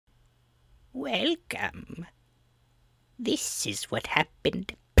Welcome. This is what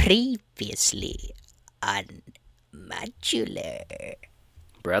happened previously on Modular.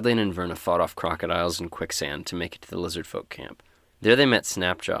 Bradley and Inverna fought off crocodiles and quicksand to make it to the lizard folk camp. There they met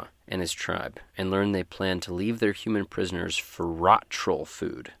Snapjaw and his tribe and learned they planned to leave their human prisoners for rot troll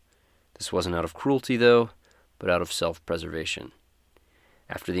food. This wasn't out of cruelty, though, but out of self-preservation.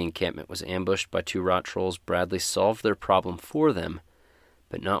 After the encampment was ambushed by 2 rot trolls, Bradley solved their problem for them,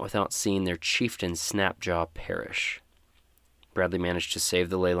 but not without seeing their chieftain Snapjaw perish. Bradley managed to save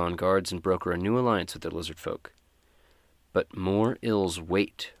the Leyland guards and broker a new alliance with the lizard folk. But more ills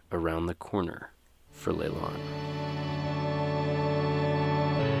wait around the corner for Leyland.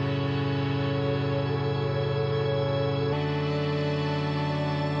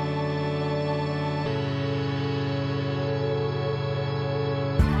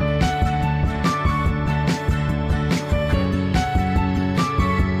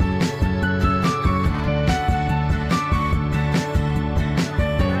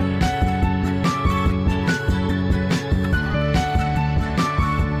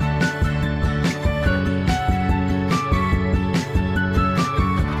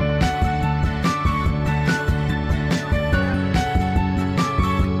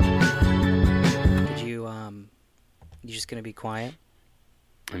 You just gonna be quiet?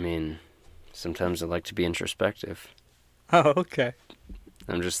 I mean, sometimes I like to be introspective. Oh, okay.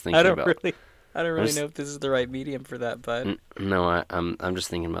 I'm just thinking I don't about... really know if this is the right medium for that, bud. No, I'm just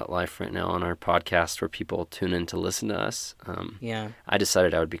thinking about life right now on our podcast where people tune in to listen to us. Yeah. I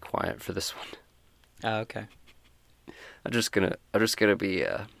decided I would be quiet for this one. Oh, okay. I'm just gonna be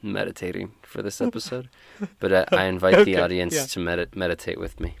meditating for this episode, but I invite the Okay, audience yeah. to meditate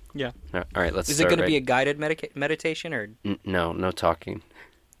with me. Yeah. All right, let's Is it start. gonna be a guided meditation or? No talking.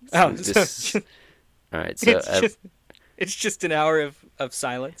 Oh, This- all right, so it's just an hour of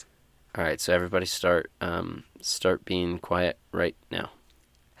silence. all right, so everybody start being quiet right now,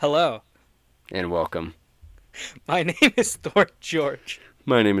 Hello, and welcome. my name is Thor George,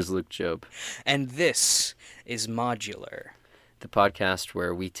 My name is Luke Job, and this is Modular. the podcast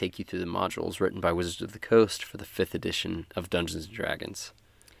where we take you through the modules written by Wizards of the Coast for the 5th edition of Dungeons & Dragons.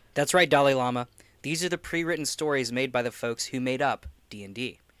 That's right, Dalai Lama. These are the pre-written stories made by the folks who made up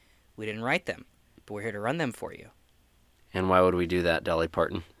D&D. We didn't write them, but we're here to run them for you. And why would we do that, Dolly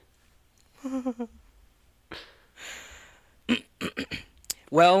Parton?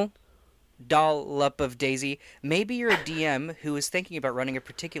 Well, dollop of Daisy, maybe you're a DM who is thinking about running a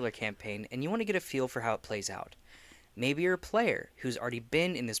particular campaign and you want to get a feel for how it plays out. Maybe you're a player who's already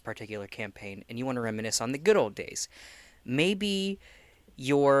been in this particular campaign and you want to reminisce on the good old days. Maybe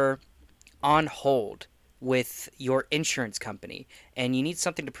you're on hold with your insurance company and you need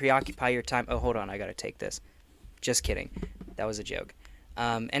something to preoccupy your time. Oh, hold on, I gotta take this. Just kidding. That was a joke.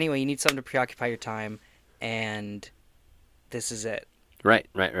 Anyway, you need something to preoccupy your time, and this is it. Right.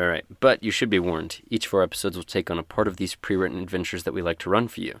 But you should be warned. Each 4 episodes will take on a part of these pre-written adventures that we like to run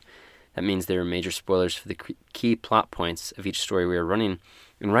for you. That means there are major spoilers for the key plot points of each story we are running,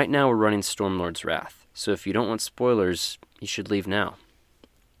 and right now we're running Stormlord's Wrath. So if you don't want spoilers, you should leave now.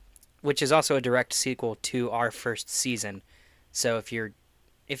 Which is also a direct sequel to our first season. So if you're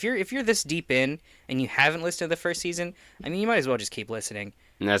this deep in and you haven't listened to the first season, I mean, you might as well just keep listening.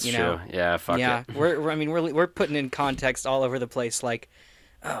 And that's You true. know, Yeah, fuck yeah, it. we're putting in context all over the place. Like,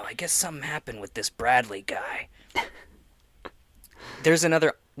 oh, I guess something happened with this Bradley guy. There's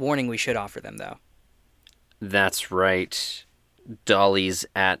another warning we should offer them, though. That's right. Dolly's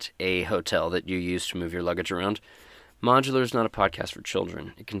at a hotel that you use to move your luggage around. Modular is not a podcast for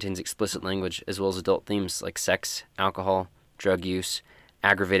children. It contains explicit language as well as adult themes like sex, alcohol, drug use,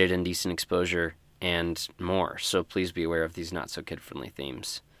 aggravated indecent exposure, and more. So please be aware of these not-so-kid-friendly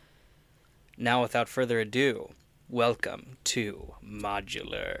themes. Now, without further ado, welcome to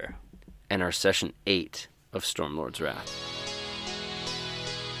Modular. And our Session 8 of Stormlord's Wrath.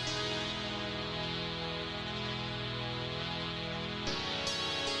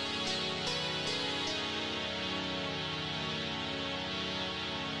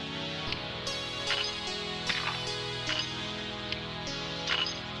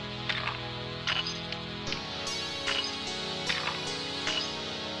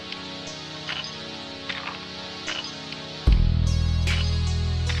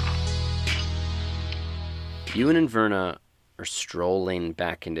 You and Inverna are strolling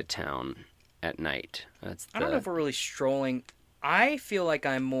back into town at night. That's I don't know if we're really strolling. I feel like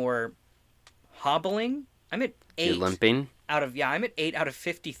I'm more hobbling. I'm at 8. You're limping. I'm at 8 out of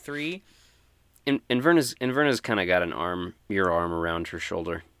 53. Inverna's kind of got your arm around her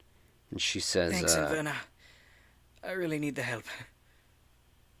shoulder, and she says, Thanks, Inverna. I really need the help.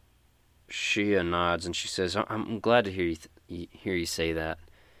 Shia nods and she says, I'm glad to hear you say that,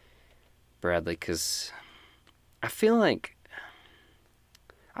 Bradley, because I feel like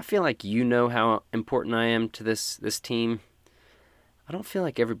you know how important I am to this team. I don't feel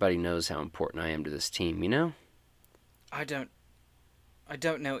like everybody knows how important I am to this team, you know? I don't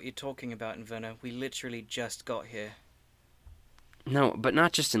know what you're talking about, Inverno. We literally just got here. No, but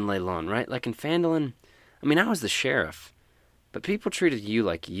not just in Leylon, right? Like in Phandalin, I mean, I was the sheriff, but people treated you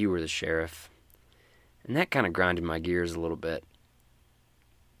like you were the sheriff. And that kind of grinded my gears a little bit.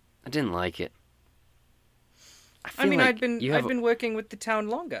 I didn't like it. I mean, like I'd been working with the town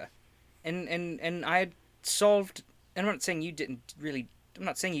longer, and I had solved. And I'm not saying you didn't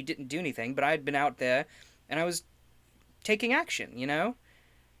do anything, but I had been out there, and I was taking action, you know.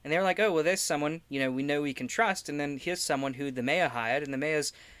 And they were like, "Oh, well, there's someone, you know, we know we can trust." And then here's someone who the mayor hired, and the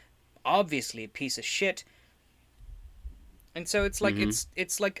mayor's obviously a piece of shit. And so it's like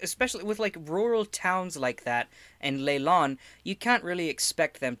it's like, especially with like rural towns like that and Leylon, you can't really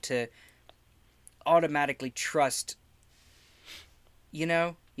expect them to automatically trust. You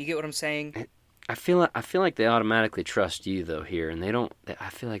know, you get what I'm saying? I feel like they automatically trust you though here, and they don't. I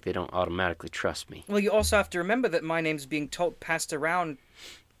feel like they don't automatically trust me. Well, you also have to remember that my name's being passed around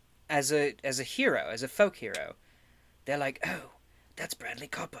as a hero, as a folk hero. They're like, "Oh, that's Bradley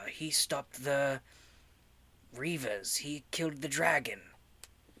Copper. He stopped the Reavers. He killed the dragon."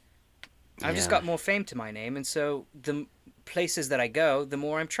 I've just got more fame to my name, and so the places that I go, the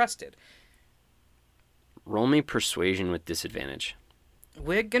more I'm trusted. Roll me persuasion with disadvantage.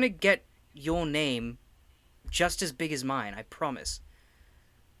 We're gonna get your name just as big as mine, I promise.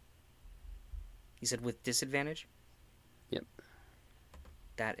 You said with disadvantage? Yep.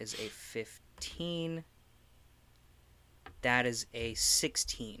 That is a 15. That is a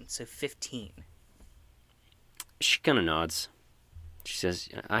 16, so 15. She kind of nods. She says,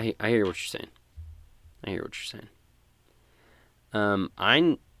 I hear what you're saying.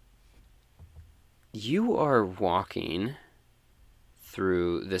 You are walking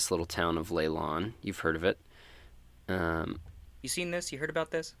through this little town of Leylon. You've heard of it. You seen this? You heard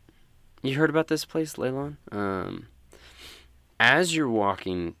about this? You heard about this place, Leylon? As you're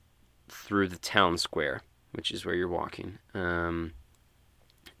walking through the town square, which is where you're walking,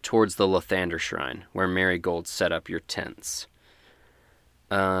 towards the Lathander Shrine, where Marigold set up your tents,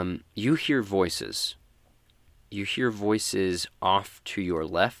 you hear voices. You hear voices off to your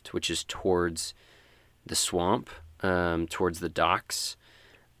left, which is towards the swamp, towards the docks.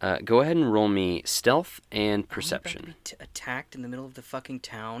 Go ahead and roll me stealth and perception. Attacked in the middle of the fucking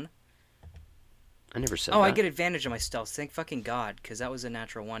town. I never said that. Oh, I get advantage on my stealth. Thank fucking God, because that was a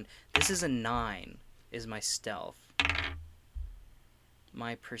natural 1. This is a 9, is my stealth.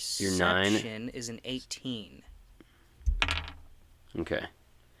 My perception is an 18. Okay.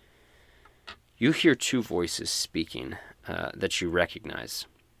 You hear 2 voices speaking that you recognize.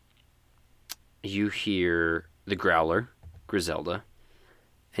 You hear the Growler, Griselda,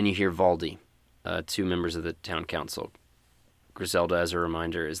 and you hear Valdi, 2 members of the town council. Griselda, as a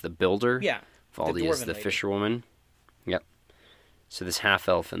reminder, is the builder. Yeah. Valdi is the fisherwoman. Yep. So this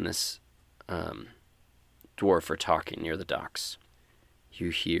half-elf and this dwarf are talking near the docks.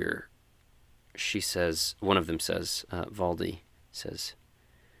 You hear, one of them says, Valdi says,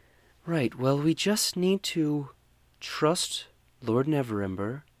 "Right, well, we just need to trust Lord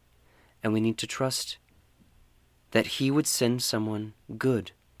Neverember, and we need to trust that he would send someone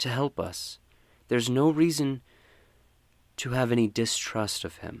good to help us. There's no reason to have any distrust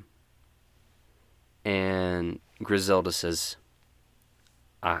of him." And Griselda says,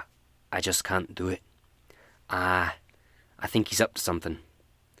 I just can't do it. I think he's up to something.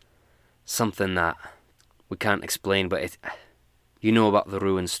 Something that we can't explain, but you know about the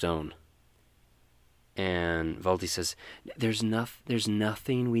ruined stone. And Valdi says, there's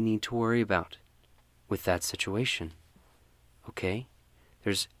nothing we need to worry about with that situation. Okay?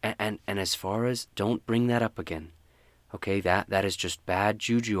 And as far as, don't bring that up again. Okay, that is just bad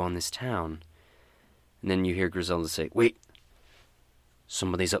juju on this town. And then you hear Griselda say, "Wait,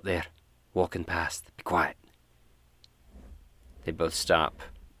 somebody's up there, walking past. Be quiet." They both stop.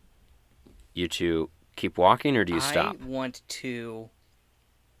 You 2 keep walking, or do you stop? I want to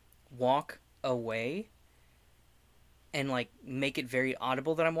walk away and, like, make it very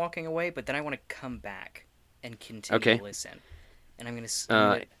audible that I'm walking away, but then I want to come back and continue to listen. And I'm going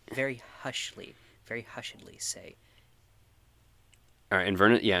to very hushedly say, All right, and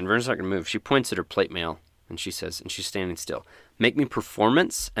Verna's not going to move. She points at her plate mail, and she says, and she's standing still, "Make me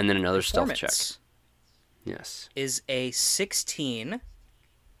performance, and then another stealth check." Yes. Is a 16.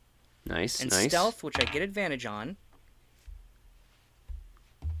 Nice, and nice. stealth, which I get advantage on,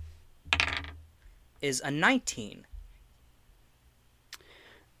 is a 19.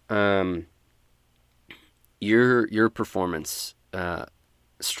 Your performance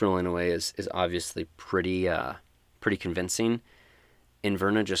strolling away is obviously pretty convincing.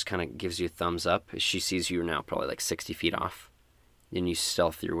 Inverna just kind of gives you a thumbs up as she sees you now probably like 60 feet off. Then you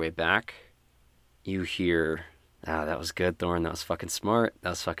stealth your way back. You hear, that was good, Thorn. That was fucking smart. That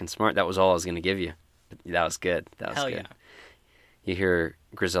was fucking smart. That was all I was going to give you. But that was good. That was Hell good. yeah. You hear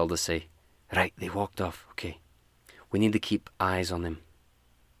Griselda say, right, they walked off. Okay. We need to keep eyes on them.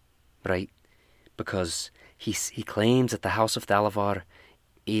 Right? Because he claims that the House of Thalavar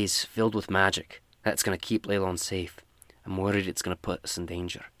is filled with magic. That's going to keep Leylon safe. I'm worried it's going to put us in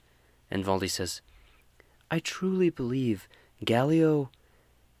danger. And Valdi says, I truly believe Galio,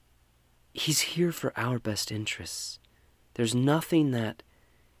 he's here for our best interests. There's nothing that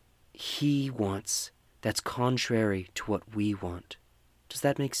he wants that's contrary to what we want. Does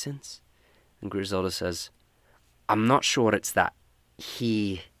that make sense? And Griselda says, I'm not sure it's that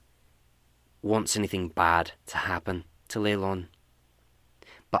he wants anything bad to happen to Leylon,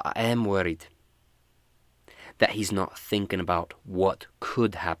 but I am worried that he's not thinking about what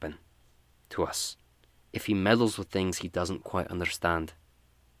could happen to us if he meddles with things he doesn't quite understand.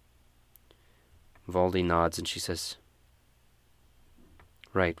 Valdi nods and she says,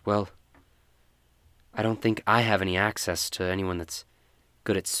 right, well, I don't think I have any access to anyone that's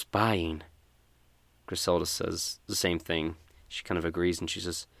good at spying. Griselda says the same thing. She kind of agrees and she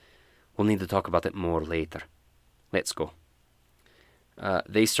says, we'll need to talk about it more later. Let's go.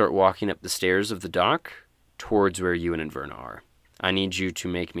 They start walking up the stairs of the dock towards where you and Inverna are. I need you to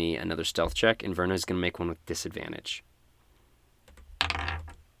make me another stealth check. Inverna is going to make one with disadvantage.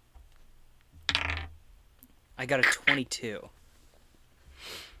 I got a 22.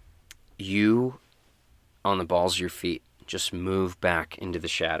 You, on the balls of your feet, just move back into the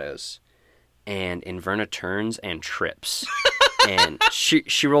shadows. And Inverna turns and trips. And she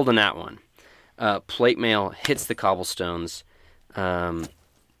rolled a nat one. Plate mail hits the cobblestones. The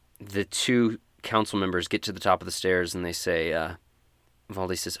two council members get to the top of the stairs and they say,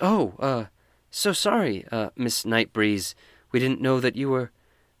 Valdi says, so sorry, Miss Nightbreeze. We didn't know that you were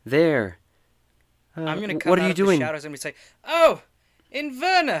there. I'm going to come what are out you of doing? the shadows and we say, oh,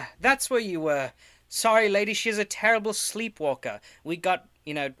 Inverna, that's where you were. Sorry, lady, she's a terrible sleepwalker. We got,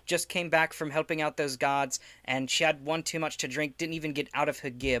 just came back from helping out those guards, and she had one too much to drink, didn't even get out of her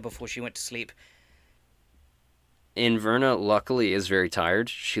gear before she went to sleep. Inverna, luckily, is very tired.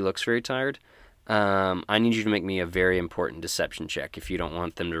 She looks very tired. I need you to make me a very important deception check if you don't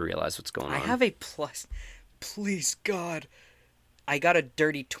want them to realize what's going on. I have a plus. Please, God. I got a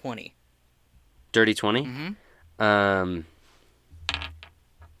dirty 20. Dirty 20? Mm-hmm.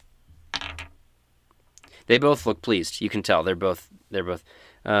 They both look pleased. You can tell they're both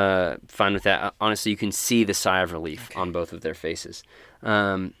fine with that. Honestly, you can see the sigh of relief on both of their faces.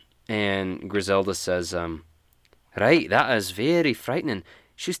 And Griselda says, right, that is very frightening.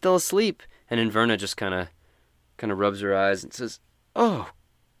 She's still asleep. And Inverna just kind of rubs her eyes and says, oh,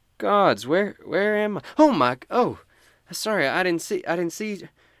 gods, where am I? Sorry, I didn't see.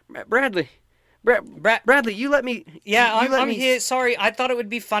 Bradley. Bradley, you let me... Yeah, I'm here. Sorry, I thought it would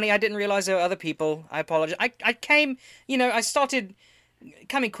be funny. I didn't realize there were other people. I apologize. I came, I started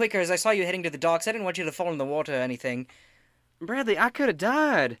coming quicker as I saw you heading to the docks. I didn't want you to fall in the water or anything. Bradley, I could have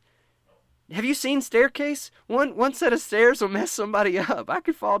died. Have you seen Staircase? One set of stairs will mess somebody up. I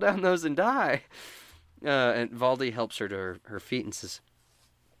could fall down those and die. And Valdi helps her to her feet and says,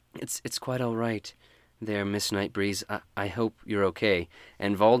 It's quite all right there, Miss Nightbreeze. I hope you're okay.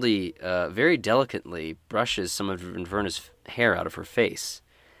 And Valdi very delicately brushes some of Inverna's hair out of her face.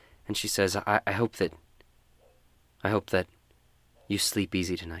 And she says, I hope that you sleep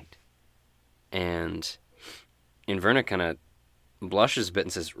easy tonight. And Inverna kind of blushes a bit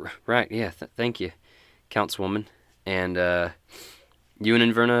and says, right, yeah, thank you, Countswoman. And you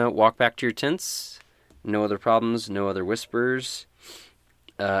and Inverna walk back to your tents. No other problems, no other whispers.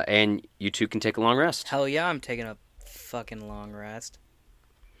 And you two can take a long rest. Hell yeah, I'm taking a fucking long rest.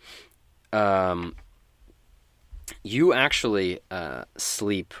 You actually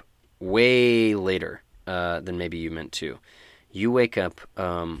sleep way later than maybe you meant to. You wake up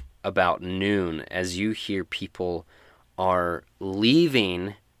about noon as you hear people are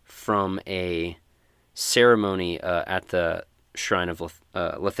leaving from a ceremony at the Shrine of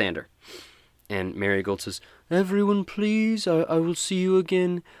Lathander. And Marigold says, everyone please, I will see you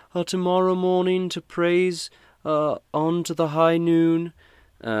again tomorrow morning to praise on to the high noon.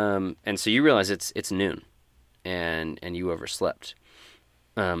 And so you realize it's noon, and you overslept,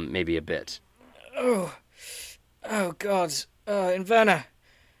 maybe a bit. Oh God, Inverna,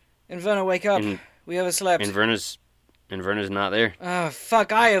 wake up. We overslept. Inverna's not there. Oh,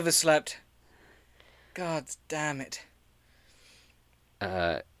 fuck, I overslept. God damn it.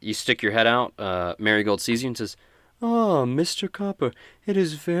 You stick your head out. Marigold sees you and says, "Ah, Mr. Copper, it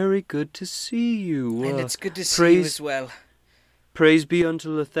is very good to see you. And it's good to see you as well. Praise be unto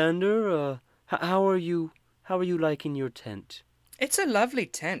Lathander. How are you? How are you liking your tent?" It's a lovely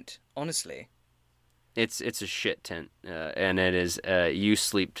tent, honestly. It's a shit tent, and it is. You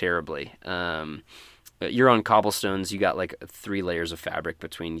sleep terribly. You're on cobblestones. You got like 3 layers of fabric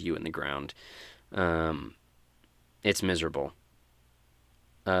between you and the ground. It's miserable.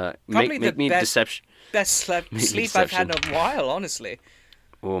 Probably make me deception. Best sleep I've had in a while, honestly.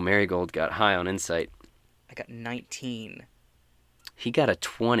 Oh, Marigold got high on insight. I got 19. He got a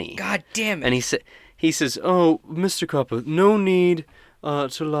 20. God damn it. And he says, "Oh, Mr. Copper, no need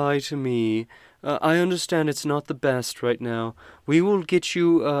to lie to me. I understand it's not the best right now. We will get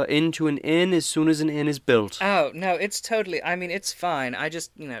you into an inn as soon as an inn is built." Oh, no, it's totally... I mean, it's fine. I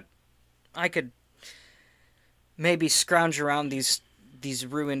just, I could maybe scrounge around these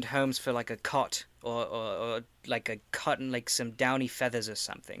ruined homes for like a cot or like a cotton, like some downy feathers or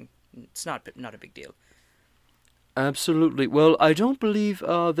something. It's not a big deal. Absolutely. Well, I don't believe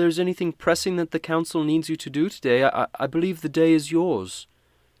there's anything pressing that the council needs you to do today. I believe the day is yours.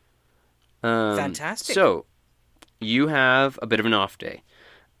 Fantastic. So, you have a bit of an off day.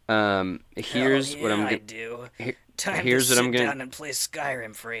 Here's what I'm I do. Time here's to what I'm sit gonna down and play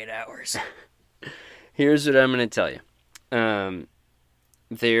Skyrim for 8 hours. Here's what I'm going to tell you.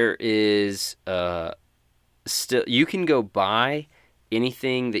 There is still you can go buy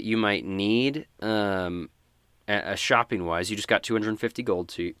anything that you might need shopping wise. You just got 250 gold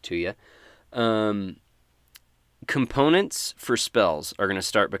to you. Components for spells are going to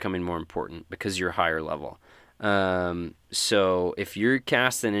start becoming more important because you're higher level. So if you're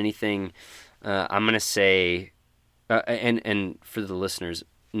casting anything, I'm going to say, and for the listeners,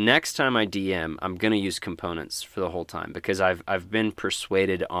 next time I DM, I'm going to use components for the whole time because I've been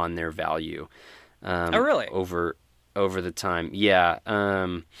persuaded on their value. Oh, really? Over the time. Yeah.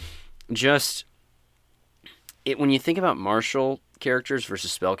 When you think about martial characters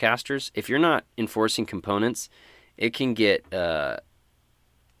versus spellcasters, if you're not enforcing components, it can get a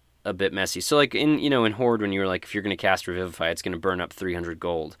bit messy. So like in Horde, when you were like, if you're going to cast Revivify, it's going to burn up 300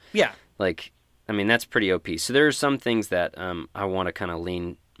 gold. Yeah. Like, I mean, that's pretty OP. So there are some things that I want to kind of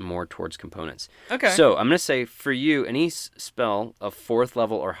lean more towards components. Okay. So I'm going to say for you, any spell of 4th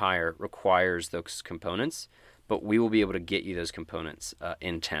level or higher requires those components, but we will be able to get you those components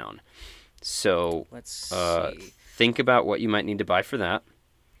in town. So let's see. Think about what you might need to buy for that.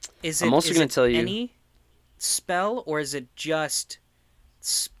 I'm also going to tell you any spell, or is it just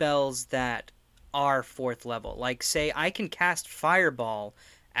spells that are 4th level? Like, say, I can cast Fireball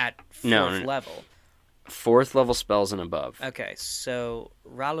at 4th level. 4th level spells and above. Okay, so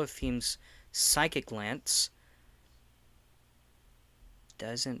Ralothim's Psychic Lance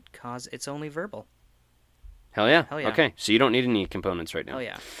doesn't cause... It's only verbal. Hell yeah. Hell yeah. Okay, so you don't need any components right now. Hell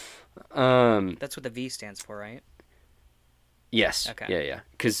yeah. That's what the V stands for, right? Yes. Okay. Yeah.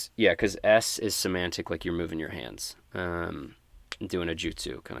 Because S is semantic, like you're moving your hands, doing a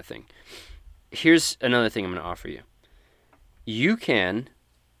jutsu kind of thing. Here's another thing I'm going to offer you. You can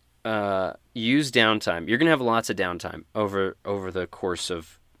use downtime. You're going to have lots of downtime over the course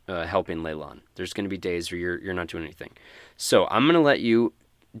of helping Leylon. There's going to be days where you're not doing anything. So I'm going to let you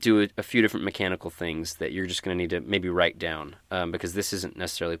do a few different mechanical things that you're just going to need to maybe write down because this isn't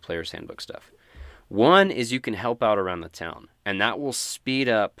necessarily player's handbook stuff. One is you can help out around the town, and that will speed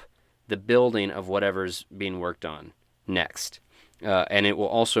up the building of whatever's being worked on next. And it will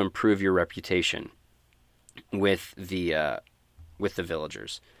also improve your reputation with the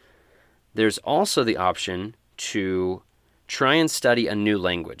villagers. There's also the option to try and study a new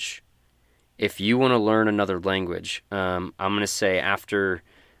language. If you want to learn another language, I'm going to say after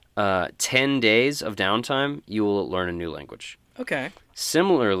 10 days of downtime, you will learn a new language. Okay.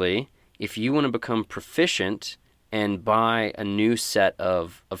 Similarly, if you want to become proficient and buy a new set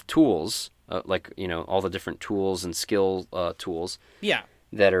of tools, like, all the different tools and skill tools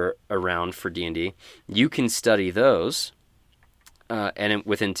that are around for D&D, you can study those, and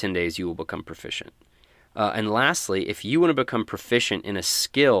within 10 days you will become proficient. And lastly, if you want to become proficient in a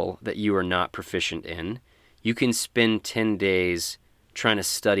skill that you are not proficient in, you can spend 10 days trying to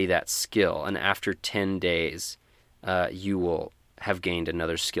study that skill, and after 10 days, you will have gained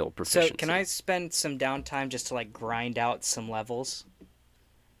another skill proficiency. So can I spend some downtime just to like grind out some levels?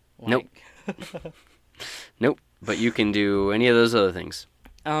 Nope. Nope. But you can do any of those other things.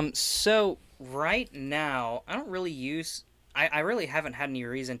 So right now, I don't really use... I really haven't had any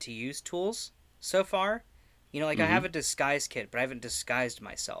reason to use tools so far. You know, like I Mm-hmm. have a disguise kit, but I haven't disguised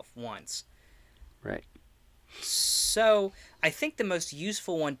myself once. Right. So I think the most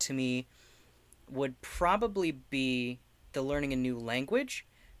useful one to me would probably be the learning a new language,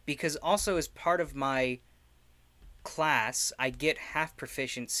 because also as part of my class, I get half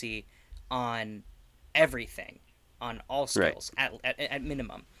proficiency on everything, on all Right. skills at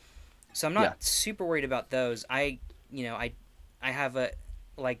minimum. So I'm Yeah. not super worried about those. I have a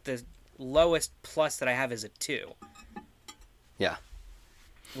like the lowest plus that I have is a 2, Yeah.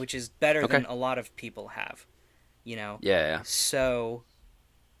 which is better Okay. than a lot of people have, you know. Yeah. Yeah. So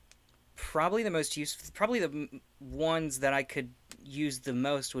probably the most useful, probably the ones that I could use the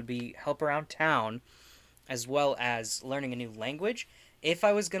most would be help around town, as well as learning a new language. If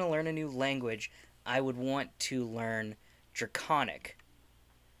I was going to learn a new language, I would want to learn Draconic.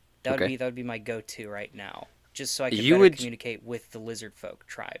 Okay. That would be my go-to right now, just so I could You better would, communicate with the lizard folk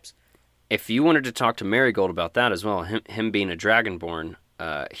tribes. if you wanted to talk to Marigold about that as well, him being a dragonborn,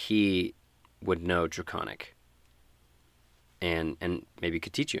 he would know Draconic, and maybe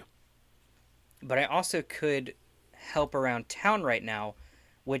could teach you. But I also could help around town right now,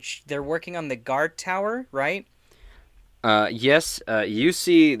 which they're working on the guard tower, right? Yes. You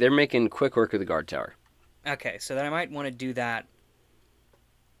see, they're making quick work of the guard tower. Okay, so then I might want to do that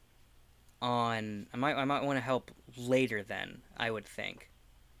on. I might want to help later. Then I would think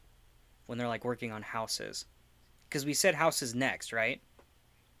when they're like working on houses, because we said houses next, right?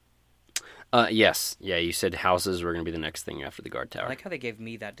 Yes. Yeah. You said houses were going to be the next thing after the guard I tower. like how they gave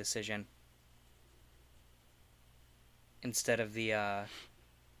me that decision instead of the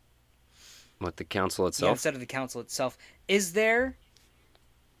What, the council yeah, itself? instead of the council itself.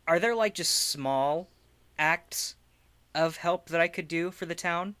 Are there like just small acts of help that I could do for the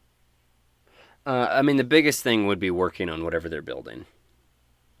town? I mean, the biggest thing would be working on whatever they're building.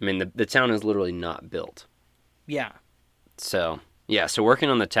 I mean, the town is literally not built. Yeah. So, yeah, so working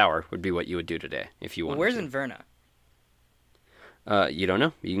on the tower would be what you would do today if you Well, wanted where's to. Inverna? You don't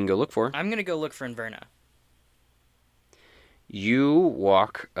know. You can go look for her. I'm gonna go look for Inverna. You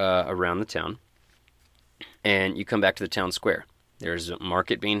walk around the town, and you come back to the town square. There's a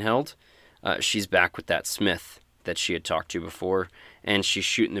market being held. She's back with that smith that she had talked to before, and she's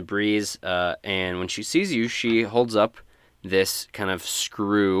shooting the breeze. And when she sees you, she holds up this kind of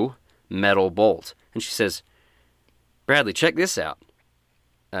screw metal bolt, and she says, "Bradley, check this out."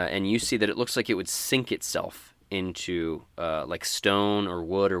 And you see that it looks like it would sink itself into like stone or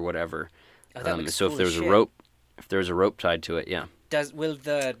wood or whatever. Oh, that looks So cool if there as was a shit. rope, if there was a rope tied to it, yeah. Will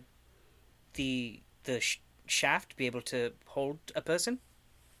the shaft be able to hold a person?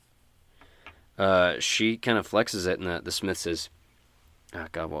 She kind of flexes it, and the smith says, "Oh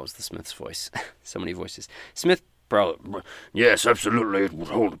God, what was the smith's voice? So many voices." Smith, probably, yes, absolutely, it would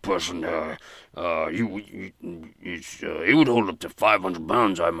hold a person. It would hold up to 500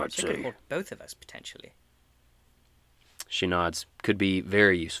 pounds, I might So it could say. hold both of us potentially. She nods. Could be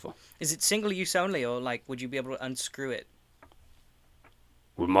very useful. Is it single use only, or like would you be able to unscrew it?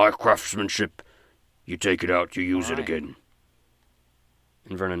 With my craftsmanship, you take it out, you use it Alright. again.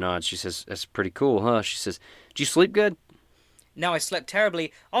 And Verna nods. She says, "That's pretty cool, huh?" She says, "Did you sleep good?" No, I slept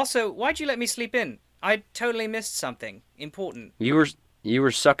terribly. Also, why'd you let me sleep in? I totally missed something important. You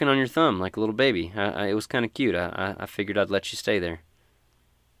were sucking on your thumb like a little baby. It was kind of cute. I figured I'd let you stay there.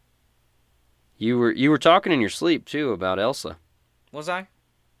 You were talking in your sleep too about Elsa. Was I?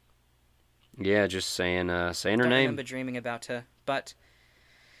 Yeah, just saying her Don't name. remember dreaming about her, but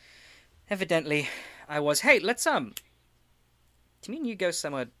evidently I was. Hey, let's to me and you go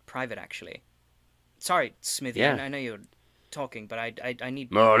somewhere private, actually. Sorry, Smithy. Yeah. I know you're talking, but I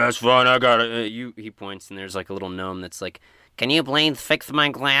need. No, that's fine. I got it. He points, and there's like a little gnome that's like, "Can you please fix my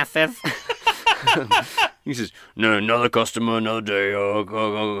glasses?" He says, "No, another customer, another day.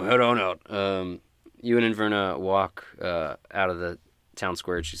 Go, head on out." You and Inverna walk out of the town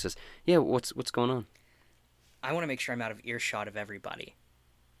square, and she says, "Yeah, what's going on?" I want to make sure I'm out of earshot of everybody.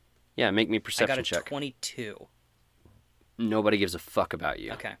 Yeah, make me a I got perception a check. 22. Nobody gives a fuck about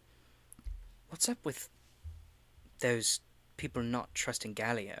you. Okay. What's up with those people not trusting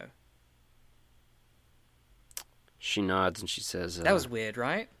Galio? She nods and she says, That was weird,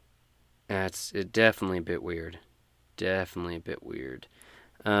 right? It's definitely a bit weird. Definitely a bit weird.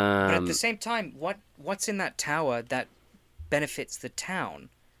 But at the same time, what's in that tower that benefits the town?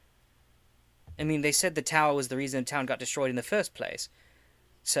 I mean, they said the tower was the reason the town got destroyed in the first place.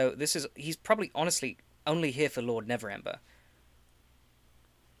 So he's probably honestly only here for Lord Neverember.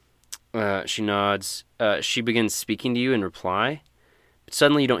 She nods. She begins speaking to you in reply, but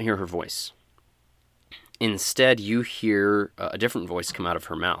suddenly you don't hear her voice. Instead, you hear a different voice come out of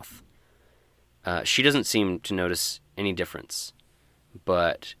her mouth. She doesn't seem to notice any difference,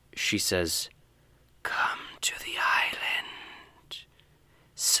 but she says, "Come to the island.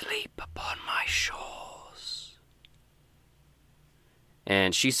 Sleep upon my shores."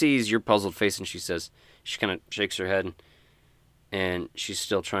 And she sees your puzzled face, and she kind of shakes her head, and she's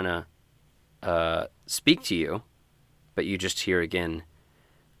still trying to speak to you, but you just hear again,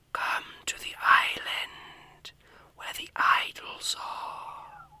 "Come to the island where the idols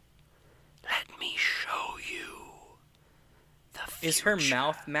are. Let me show you the future." Is her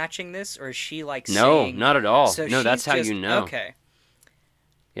mouth matching this, or is she like No, saying... not at all. So No, that's she's how just... you know. Okay.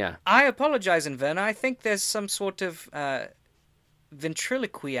 Yeah. I apologize, Inverna. I think there's some sort of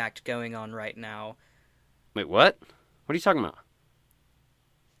ventriloquy act going on right now. Wait, what? What are you talking about?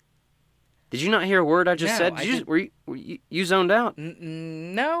 Did you not hear a word I just No, said? I did... Were you zoned out?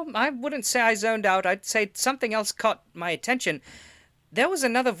 No, I wouldn't say I zoned out. I'd say something else caught my attention. There was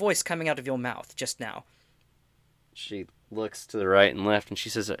another voice coming out of your mouth just now. She looks to the right and left, and she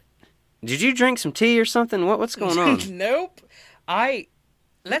says, "Did you drink some tea or something? What's going on?" Nope.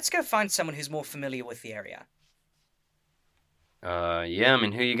 Let's go find someone who's more familiar with the area. Yeah, I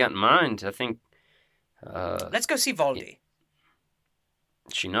mean, who you got in mind? I think, Let's go see Voldy.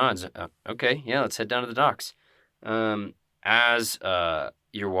 She nods. Okay, yeah, let's head down to the docks. As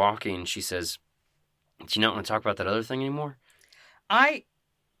you're walking, she says, "Do you not want to talk about that other thing anymore?"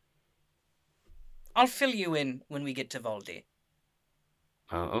 I'll fill you in when we get to Voldy.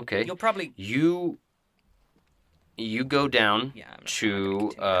 Okay. You'll probably... You go down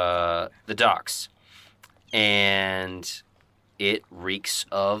to the docks, and it reeks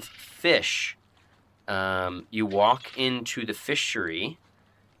of fish. You walk into the fishery.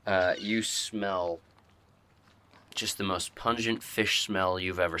 You smell just the most pungent fish smell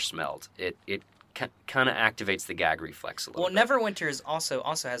you've ever smelled. It kind of activates the gag reflex a little bit. Neverwinter is also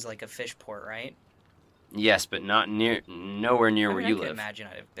has like a fish port, right? Yes, but nowhere near where you live. I can imagine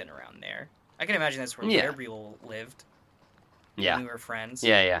I'd have been around there. I can imagine that's where Gabriel lived. Yeah. When we were friends.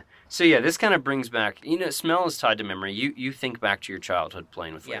 Yeah. So yeah, this kind of brings back, smell is tied to memory. You think back to your childhood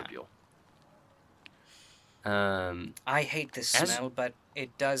playing with Gabriel. I hate this smell, but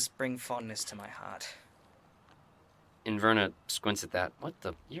it does bring fondness to my heart. Inverna squints at that.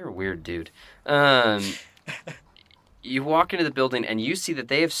 You're a weird dude. You walk into the building and you see that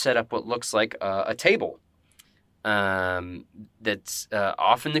they have set up what looks like a table that's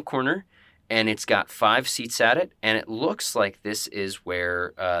off in the corner, and it's got 5 seats at it, and it looks like this is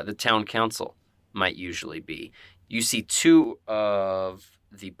where the town council might usually be. You see 2 of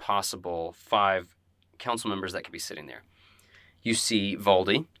the possible 5 council members that could be sitting there. You see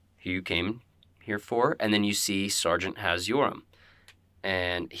Voldy, who you came here for, and then you see Sergeant Hazoram.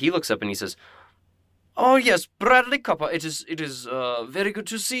 And he looks up and he says, "Oh yes, Bradley Copper. It is very good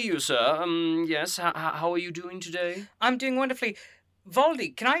to see you, sir. Yes. How are you doing today?" "I'm doing wonderfully.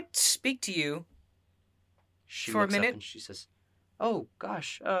 Voldy, can I speak to you for a minute?" Up and she says, "Oh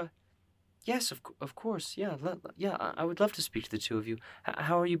gosh, yes, of course, yeah, I would love to speak to the 2 of you.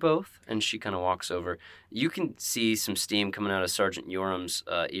 How are you both?" And she kind of walks over. You can see some steam coming out of Sergeant Yoram's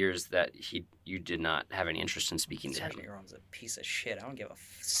ears that you did not have any interest in speaking to him. Sergeant Yoram's a piece of shit. I don't give a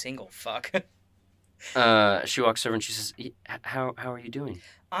single fuck. She walks over and she says, How are you doing?"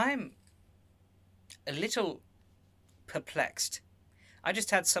 "I'm a little perplexed. I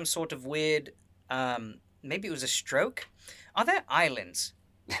just had some sort of weird, maybe it was a stroke. Are there islands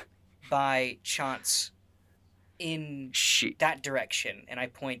by chance in that direction?" And I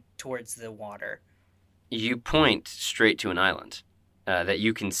point towards the water. You point straight to an island that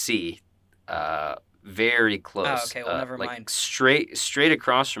you can see very close. Oh, okay, well, never mind. Straight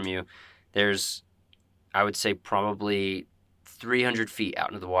across from you, there's, I would say, probably 300 feet out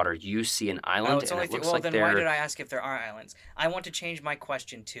into the water. You see an island. Oh, it's only looks well, like then why did I ask if there are islands? I want to change my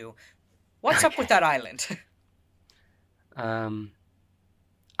question to, what's up with that island? Idol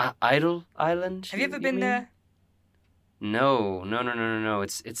Island? Have you ever been there? No.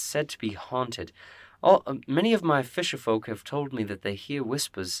 It's said to be haunted. Many of my fisher folk have told me that they hear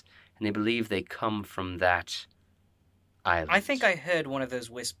whispers, and they believe they come from that island. I think I heard one of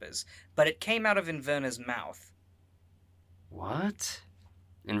those whispers, but it came out of Inverna's mouth. What?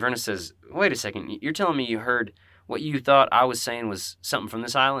 Inverna says, "Wait a second, you're telling me you heard what you thought I was saying was something from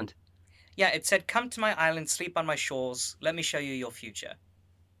this island?" Yeah, it said, "Come to my island, sleep on my shores, let me show you your future."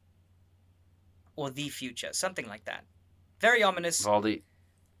 Or the future, something like that. Very ominous. Voldy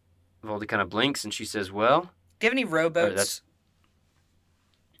kind of blinks and she says, "Well..." Do you have any rowboats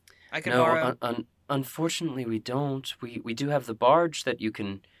I could borrow? Unfortunately we don't. We do have the barge that you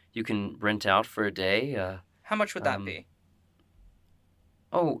can rent out for a day. How much would that be?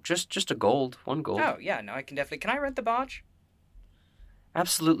 Oh, just a gold. One gold. Oh, yeah, no, I can definitely... Can I rent the barge?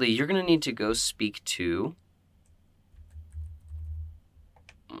 Absolutely. You're going to need to go speak to...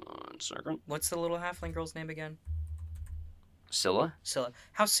 1 second. What's the little halfling girl's name again? Scylla? Scylla.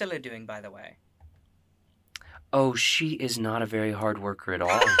 How's Scylla doing, by the way? Oh, she is not a very hard worker at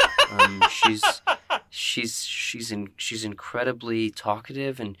all. She's incredibly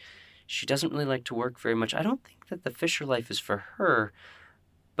talkative, and she doesn't really like to work very much. I don't think that the fisher life is for her.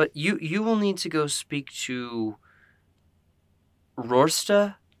 But you will need to go speak to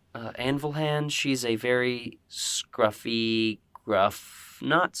Rorsta, Anvil Hand. She's a very scruffy, gruff,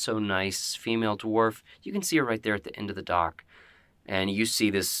 not so nice female dwarf. You can see her right there at the end of the dock, and you see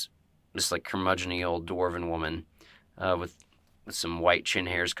this like curmudgeon-y old dwarven woman with some white chin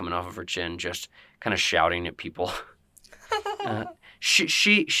hairs coming off of her chin, just kind of shouting at people.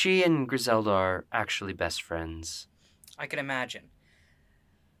 She and Griselda are actually best friends. I can imagine.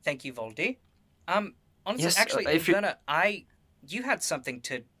 Thank you, Voldy. Honestly, Yes, actually, if you- Inverna, you had something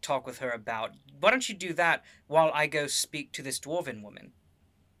to talk with her about. Why don't you do that while I go speak to this dwarven woman,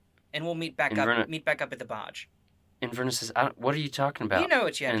 and we'll meet back Inverna- up. Meet back up at the barge. Inverness says, "What are you talking about?" You know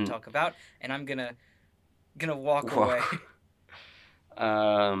what you had And- to talk about, and I'm gonna walk away.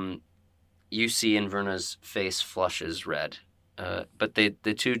 You see Inverna's face flushes red, but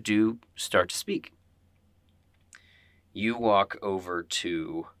the two do start to speak. You walk over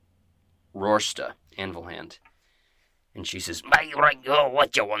to Rorsta, Anvil Hand, and she says, right, oh,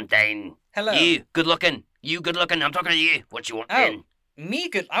 what you want then? Hello. You, good looking. You, good looking. I'm talking to you. What you want then? Me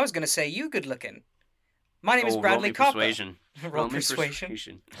good. I was gonna say you good looking. My name is roll Bradley me Copper. persuasion. Roll me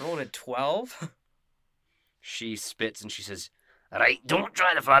persuasion. I rolled a 12. She spits and she says, all right, don't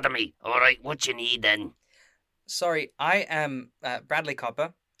try to flatter me. All right, what you need then? Sorry, I am Bradley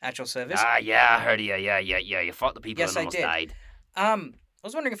Copper at your service. Yeah, I heard of you. Yeah. You fought the people Yes, and I almost did. died. I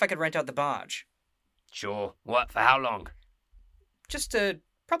was wondering if I could rent out the barge. Sure. What, for how long?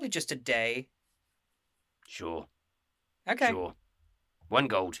 Probably just a day. Sure. Okay. Sure. 1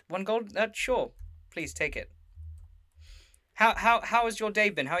 gold. 1 gold? Sure. Please take it. How has your day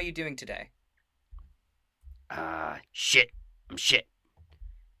been? How are you doing today? Shit. I'm shit.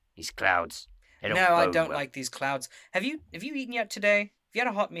 These clouds. No, I don't like these clouds. Have you eaten yet today? Have you had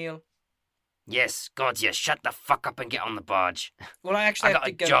a hot meal? Yes, God, yes. Shut the fuck up and get on the barge. Well, I actually I have got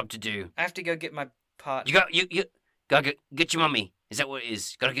to a go. job to do. I have to go get my pot. You gotta get your mummy. Is that what it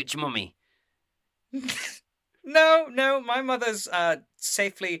is? Gotta get your mummy. No, my mother's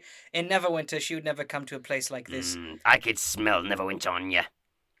safely in Neverwinter. She would never come to a place like this. I could smell Neverwinter on ya.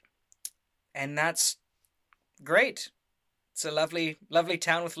 And that's great. It's a lovely, lovely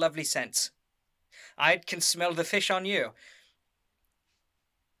town with lovely scents. I can smell the fish on you.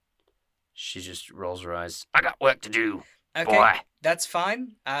 She just rolls her eyes. I got work to do. Okay, Boy. that's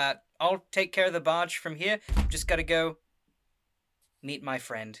fine. I'll take care of the barge from here. Just gotta go meet my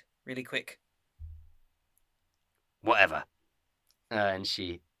friend really quick. Whatever. And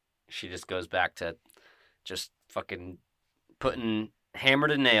she just goes back to just fucking putting hammer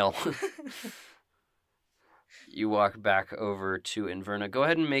to nail. You walk back over to Inverna. Go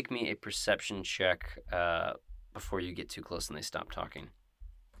ahead and make me a perception check before you get too close and they stop talking.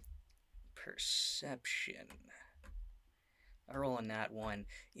 Perception. I roll a nat 1.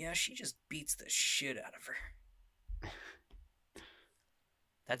 Yeah, she just beats the shit out of her.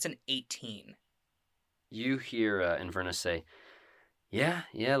 That's an 18. You hear Inverna say, yeah,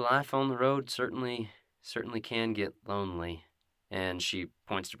 life on the road certainly can get lonely. And she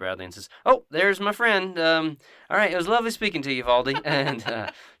points to Bradley and says, oh, there's my friend. All right, it was lovely speaking to you, Valdi. And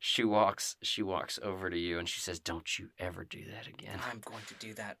she walks over to you and she says, don't you ever do that again. I'm going to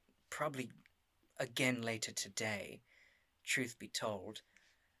do that probably again later today, truth be told.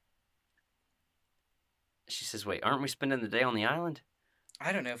 She says, wait, aren't we spending the day on the island?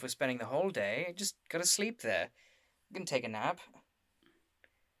 I don't know if we're spending the whole day. I just gotta sleep there. I can take a nap.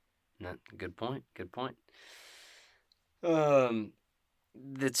 No, good point.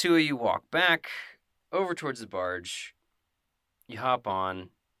 The two of you walk back over towards the barge. You hop on.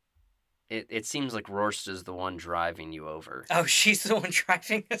 It seems like Rorst is the one driving you over. Oh, she's the one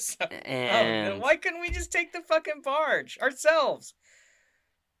driving us up. And Oh, no. Why couldn't we just take the fucking barge ourselves?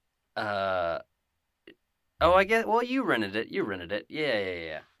 Oh, I guess. Well, you rented it.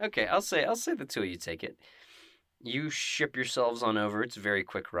 Yeah. Okay, I'll say the two of you take it. You ship yourselves on over. It's a very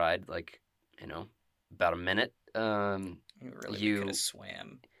quick ride, like, about a minute. We could have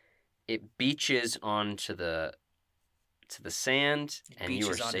swam. It beaches onto the sand, and you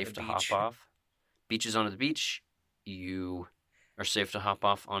are Beaches onto safe the to beach. hop off. Beaches onto the beach. You are safe to hop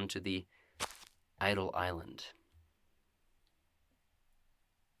off onto the idle island.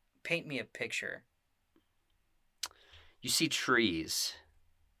 paint me a picture. You see trees,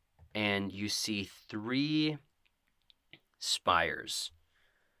 and you see 3 spires.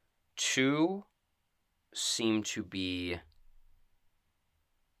 2 seem to be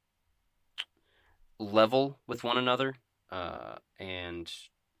level with one another, and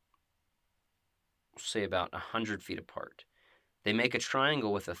say about 100 feet apart. They make a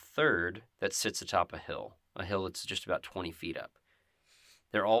triangle with a third that sits atop a hill that's just about 20 feet up.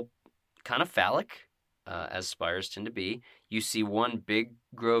 They're all kind of phallic, as spires tend to be. You see one big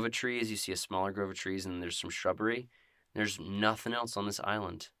grove of trees, you see a smaller grove of trees, and there's some shrubbery. There's nothing else on this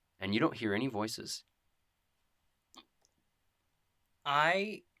island, and you don't hear any voices.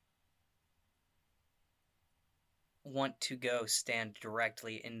 I want to go stand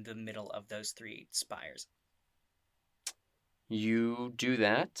directly in the middle of those 3 spires. You do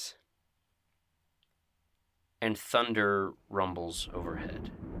that, and thunder rumbles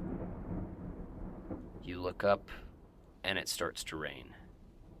overhead. You look up, and it starts to rain.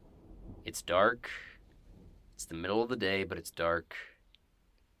 It's dark. It's the middle of the day, but it's dark.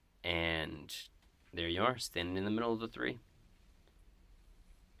 And there you are, standing in the middle of the 3.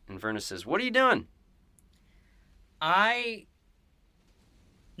 And Verna says, "What are you doing?"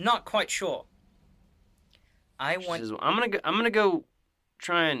 Not quite sure. She says, well, I'm gonna go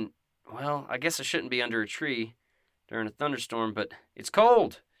try and, well, I guess I shouldn't be under a tree during a thunderstorm, but it's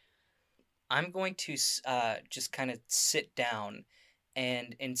cold. I'm going to just kind of sit down,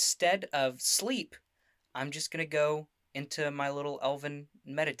 and instead of sleep, I'm just going to go into my little elven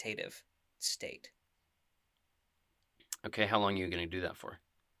meditative state. Okay, how long are you going to do that for?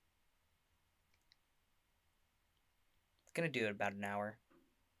 I'm going to do it about an hour.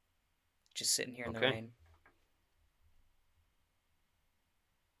 Just sitting here in the Okay. rain.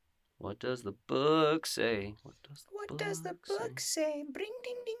 What does the book say? What does the book say? Bring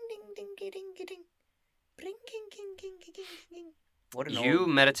ding ding ding ding ding ding ding. Bring ding ding ding ding ding. What an You old...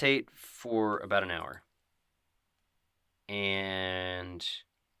 meditate for about an hour. And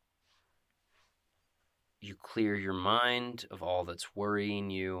you clear your mind of all that's worrying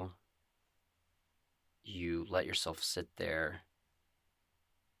you. You let yourself sit there.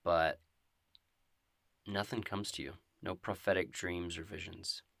 But nothing comes to you. No prophetic dreams or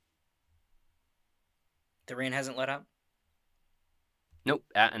visions. The rain hasn't let up? Nope.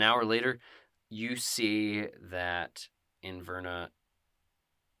 An hour later, you see that Inverna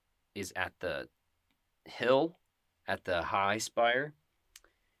is at the hill, at the high spire.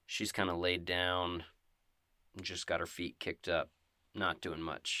 She's kind of laid down, just got her feet kicked up, not doing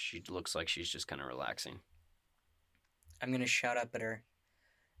much. She looks like she's just kind of relaxing. I'm going to shout up at her.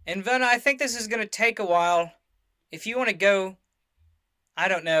 Inverna, I think this is going to take a while. If you want to go, I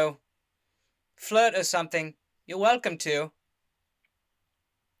don't know, flirt or something, you're welcome to.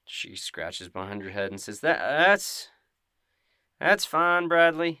 She scratches behind her head and says, "That's fine,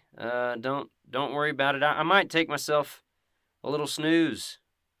 Bradley. Don't worry about it. I might take myself a little snooze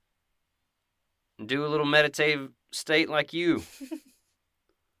and do a little meditative state like you."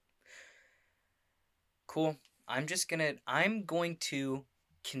 Cool. I'm going to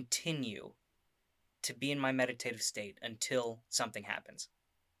continue to be in my meditative state until something happens.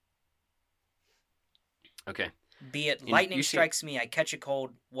 Okay. Be it lightning strikes me, I catch a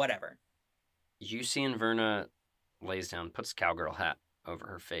cold, whatever. You see Inverna lays down, puts a cowgirl hat over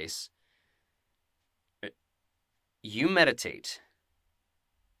her face. You meditate,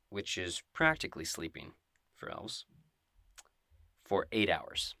 which is practically sleeping for elves, for 8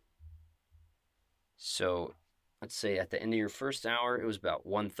 hours. So let's say at the end of your first hour, it was about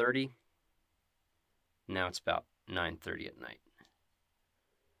 1:30. Now it's about 9:30 at night.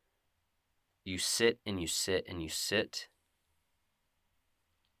 You sit and you sit and you sit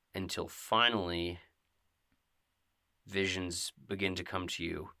until finally visions begin to come to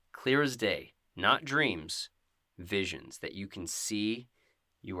you, clear as day, not dreams, visions that you can see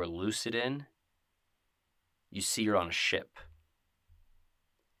you are lucid in. You see you're on a ship,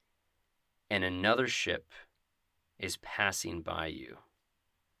 and another ship is passing by you.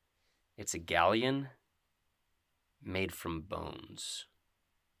 It's a galleon made from bones,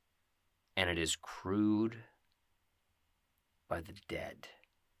 and it is crewed by the dead.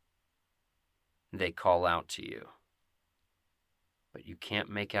 They call out to you, but you can't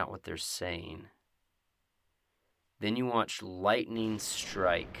make out what they're saying. Then you watch lightning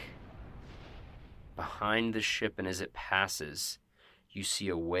strike behind the ship, and as it passes, you see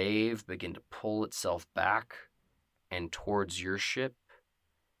a wave begin to pull itself back and towards your ship,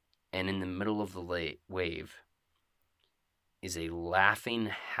 and in the middle of the wave is a laughing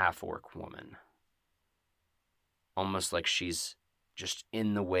half-orc woman, almost like she's just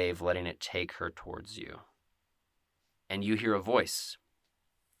in the wave, letting it take her towards you. And you hear a voice,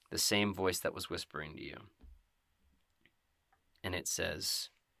 the same voice that was whispering to you. And it says,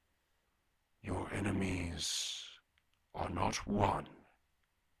 "Your enemies are not one,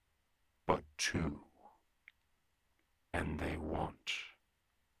 but two. And they want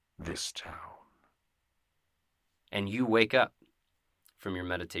this town." and you wake up from your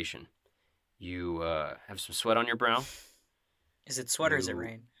meditation. You have some sweat on your brow. Is it sweat or is it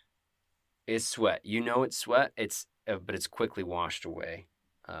rain? It's sweat. You know it's sweat. But it's quickly washed away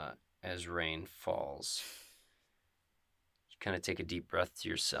as rain falls. You kind of take a deep breath to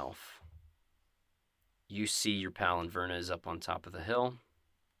yourself. You see your pal Inverna is up on top of the hill.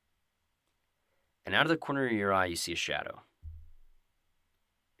 And out of the corner of your eye, you see a shadow.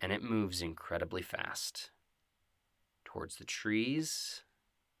 And it moves incredibly fast towards the trees.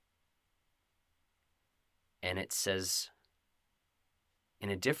 And it says, in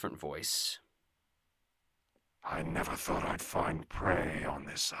a different voice, "I never thought I'd find prey on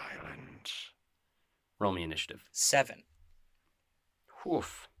this island." roll me initiative. 7.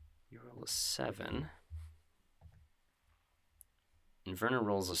 Woof. You roll a 7. Inverna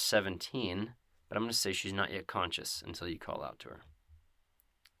rolls a 17, but I'm going to say she's not yet conscious until you call out to her.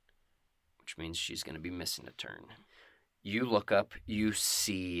 Which means she's going to be missing a turn. You look up, you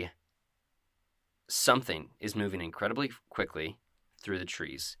see something is moving incredibly quickly through the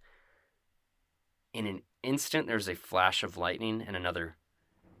trees. In an instant, there's a flash of lightning and another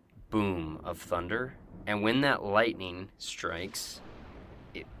boom of thunder. And when that lightning strikes,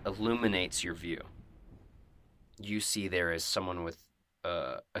 it illuminates your view. You see there is someone with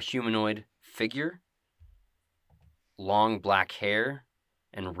a humanoid figure, long black hair,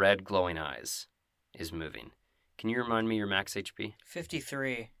 and red glowing eyes is moving. Can you remind me your max HP?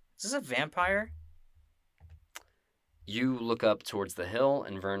 53. Is this a vampire? You look up towards the hill,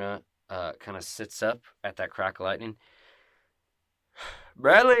 and Verna kind of sits up at that crack of lightning.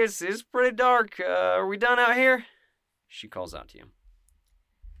 "Bradley, it's pretty dark. Are we done out here?" She calls out to you.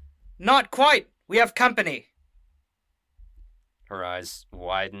 Not quite. We have company. Her eyes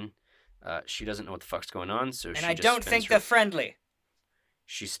widen. She doesn't know what the fuck's going on, so And I don't think they're friendly.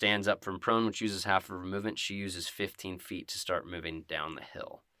 She stands up from prone, which uses half of her movement. She uses 15 feet to start moving down the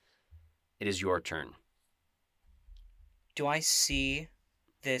hill. It is your turn. Do I see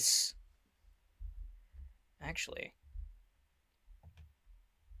this? Actually,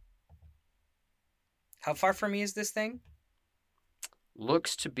 how far from me is this thing?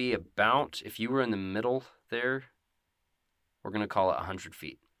 Looks to be about, if you were in the middle there, we're going to call it 100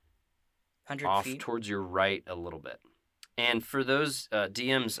 feet. 100 Off feet? towards your right a little bit. And for those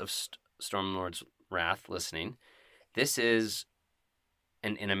DMs of Stormlord's Wrath listening, this is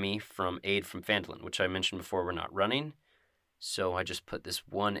an enemy from Aid from Phandalin, which I mentioned before we're not running. So I just put this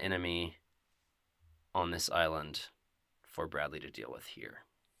one enemy on this island for Bradley to deal with here.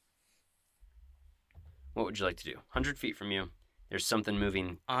 What would you like to do? 100 feet from you, there's something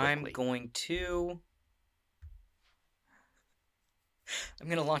moving quickly. I'm going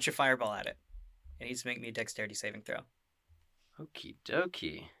to launch a fireball at it. It needs to make me a dexterity saving throw. Okie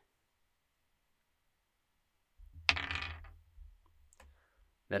dokie.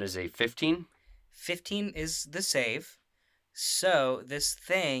 That is a 15. 15 is the save. So this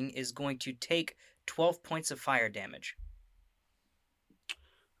thing is going to take 12 points of fire damage.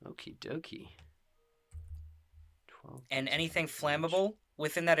 Okie dokie. 12. And anything flammable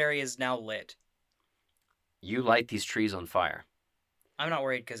within that area is now lit. You light these trees on fire. I'm not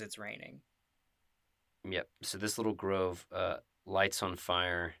worried because it's raining. Yep. So this little grove lights on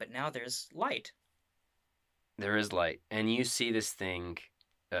fire. But now there's light. There is light. And you see this thing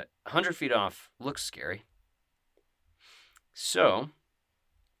 100 feet off. Looks scary. So.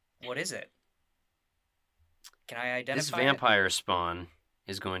 What is it? Can I identify This vampire spawn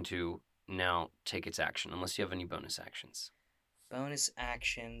is going to now take its action, unless you have any bonus actions. Bonus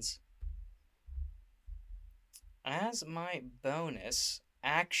actions. As my bonus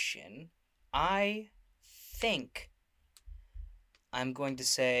action, I think I'm going to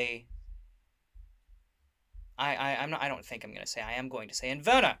say. I don't think I'm going to say. I am going to say,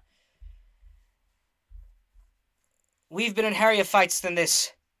 Inverna, we've been in hairier fights than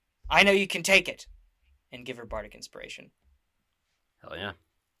this. I know you can take it. And give her bardic inspiration. Hell yeah.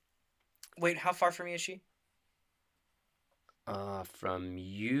 Wait, how far from me is she? From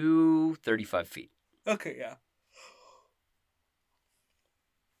you, 35 feet. Okay, yeah.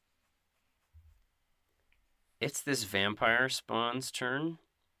 It's this vampire spawn's turn.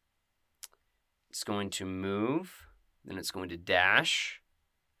 It's going to move, then it's going to dash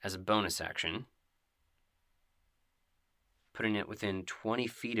as a bonus action. putting it within 20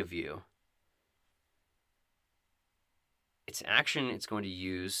 feet of you. Its action it's going to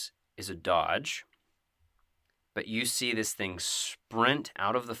use is a dodge, but you see this thing sprint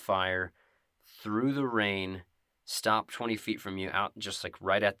out of the fire, through the rain, stop 20 feet from you, out just like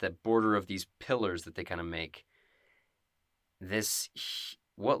right at the border of these pillars that they kind of make. This,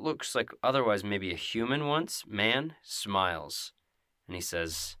 what looks like otherwise maybe a human man, smiles, and he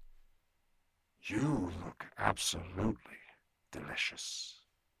says, You look absolutely delicious.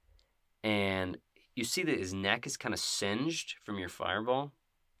 and you see that his neck is kind of singed from your fireball.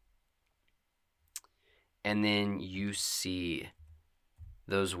 And then you see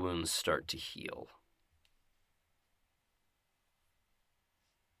those wounds start to heal.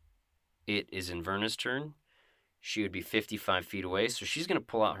 It is Inverna's turn. She would be 55 feet away, so she's going to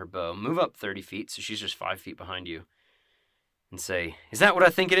pull out her bow, move up 30 feet, so she's just 5 feet behind you, and say, "Is that what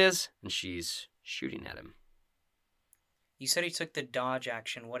I think it is?" And she's shooting at him. You said he took the dodge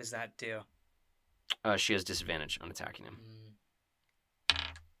action. What does that do? She has disadvantage on attacking him.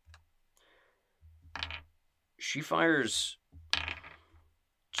 She fires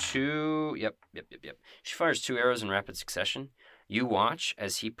two... Yep. She fires 2 arrows in rapid succession. You watch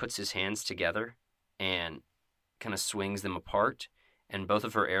as he puts his hands together and kind of swings them apart, and both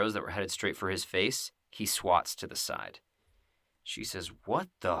of her arrows that were headed straight for his face, he swats to the side. She says, "What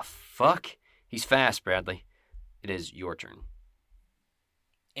the fuck?" He's fast, Bradley. It is your turn.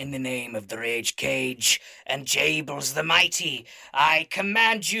 In the name of the Rage Cage and Jables the Mighty, I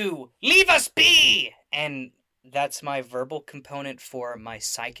command you, leave us be! And that's my verbal component for my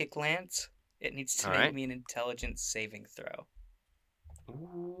Psychic Lance. It needs to make me an intelligence saving throw.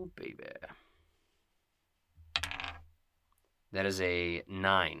 Ooh, baby. That is a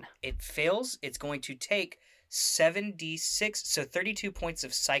 9. It fails. It's going to take 7d6, so 32 points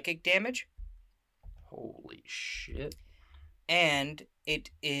of psychic damage. Holy shit. And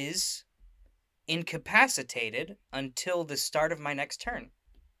it is incapacitated until the start of my next turn.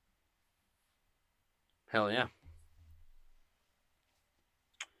 Hell yeah.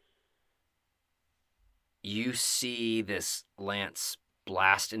 You see this lance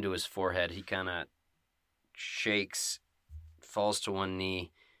blast into his forehead. He kind of shakes, falls to one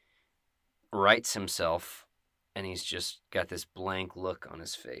knee, rights himself, and he's just got this blank look on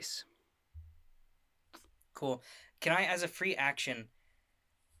his face. Cool. Can I, as a free action,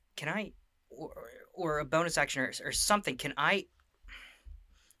 or a bonus action or something,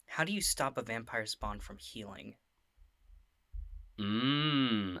 how do you stop a vampire spawn from healing?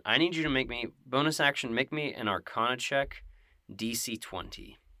 I need you to make me, bonus action, make me an Arcana check, DC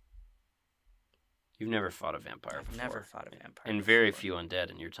 20. You've never fought a vampire before. I've never fought a vampire And very few undead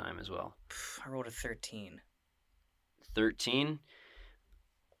in your time as well. I rolled a 13. 13?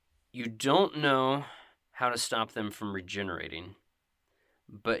 You don't know how to stop them from regenerating,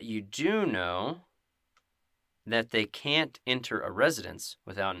 but you do know that they can't enter a residence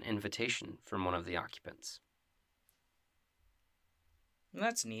without an invitation from one of the occupants.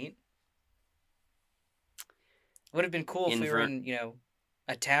 That's neat. Would have been cool if we were in,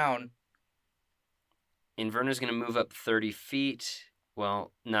 a town. Inverna's going to move up 30 feet.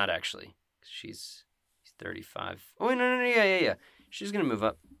 Well, not actually. She's 35. Oh, no, yeah. She's going to move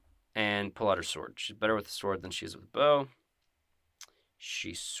up and pull out her sword. She's better with the sword than she is with the bow.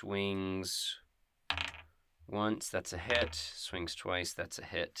 She swings once, that's a hit. Swings twice, that's a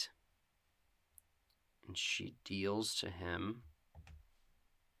hit. And she deals to him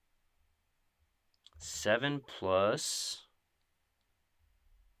 7 plus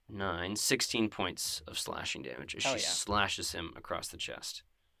 9, 16 points of slashing damage as she slashes him across the chest.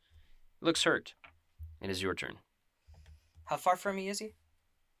 Looks hurt. It is your turn. How far from me is he?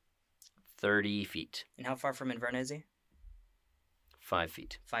 30 feet. And how far from Inverna is he? 5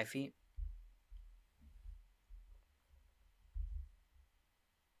 feet. 5 feet?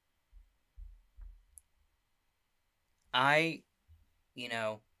 I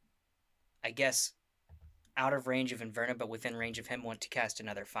guess out of range of Inverna, but within range of him, want to cast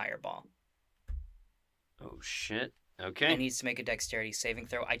another fireball. Oh, shit. Okay. He needs to make a dexterity saving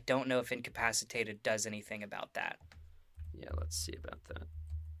throw. I don't know if incapacitated does anything about that. Yeah, let's see about that.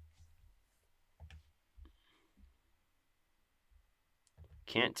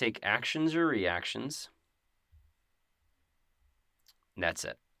 Can't take actions or reactions. That's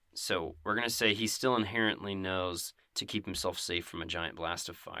it. So we're going to say he still inherently knows to keep himself safe from a giant blast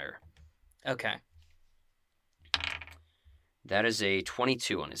of fire. Okay. That is a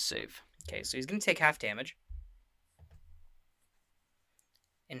 22 on his save. Okay, so he's going to take half damage.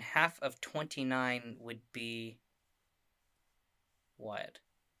 And half of 29 would be... what?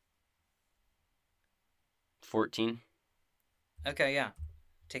 14. Okay, yeah.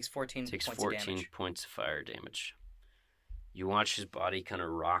 Takes 14 Takes points 14 of damage. points of fire damage. You watch his body kind of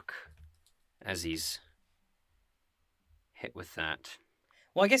rock as he's hit with that.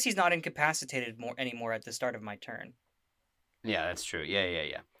 Well, I guess he's not incapacitated anymore at the start of my turn. Yeah, that's true.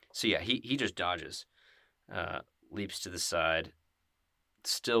 Yeah. So yeah, he just dodges, leaps to the side,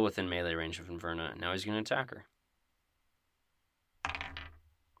 still within melee range of Inverna. Now he's going to attack her.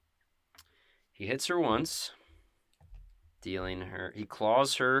 He hits her once, dealing her. He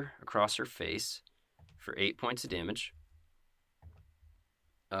claws her across her face for 8 points of damage.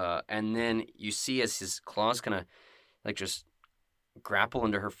 And then you see as his claws kind of like just grapple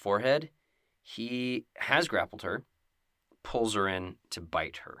into her forehead, he has grappled her, pulls her in to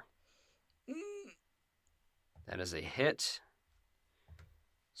bite her. That is a hit.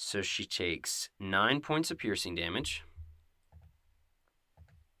 So she takes 9 points of piercing damage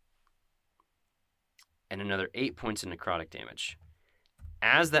and another 8 points of necrotic damage.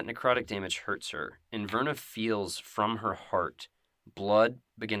 As that necrotic damage hurts her, Inverna feels from her heart blood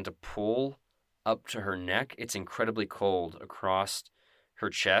begin to pool up to her neck. It's incredibly cold across her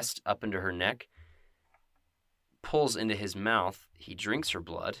chest, up into her neck. Pulls into his mouth. He drinks her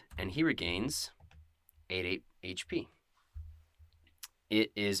blood, and he regains 8 HP.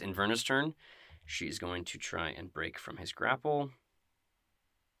 It is Inverna's turn. She's going to try and break from his grapple,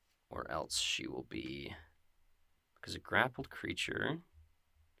 or else she will be... Because a grappled creature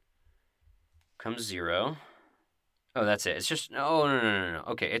comes 0. Oh, that's it. It's just no.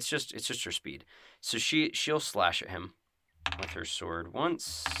 Okay, it's just her speed. So she'll slash at him with her sword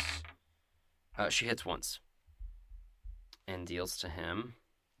once. She hits once and deals to him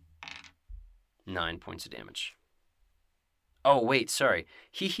 9 points of damage. Oh wait, sorry.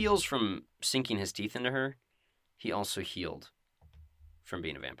 He heals from sinking his teeth into her. He also healed from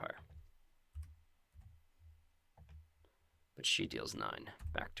being a vampire. But she deals 9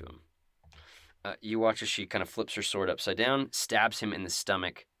 back to him. You watch as she kind of flips her sword upside down, stabs him in the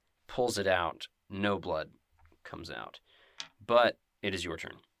stomach, pulls it out. No blood comes out. But it is your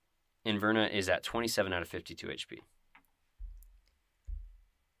turn. Inverna is at 27 out of 52 HP.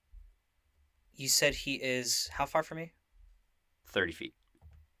 You said he is how far from me? 30 feet.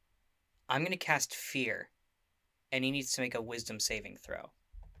 I'm going to cast Fear, and he needs to make a Wisdom saving throw.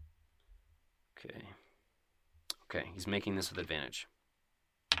 Okay, he's making this with advantage.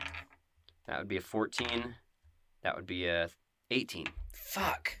 That would be a 14. That would be a 18.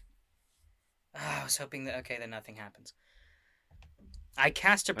 Fuck. Oh, I was hoping that... Okay, then nothing happens. I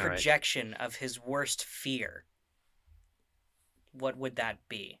cast a projection of his worst fear. What would that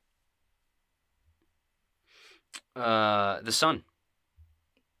be? The sun.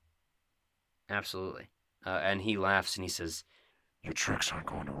 Absolutely. And he laughs and he says, Your tricks aren't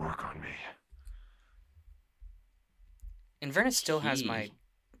going to work on me. Inverna still has my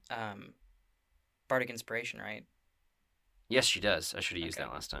Bardic Inspiration, right? Yes, she does. I should have used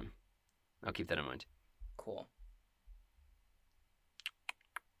that last time. I'll keep that in mind. Cool.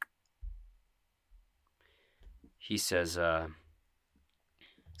 He says, So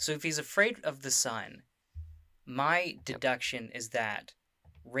if he's afraid of the sun, my deduction is that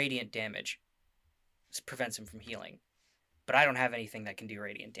radiant damage prevents him from healing. But I don't have anything that can do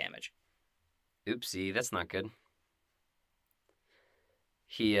radiant damage. Oopsie, that's not good.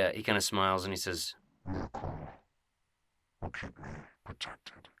 He kind of smiles and he says, Will keep me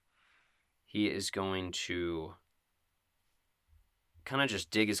protected. He is going to kind of just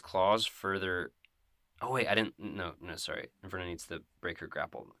dig his claws further. Oh, wait, I didn't... No, sorry. Inverna needs to break her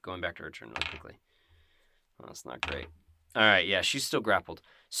grapple. Going back to her turn really quickly. Well, that's not great. All right, yeah, she's still grappled.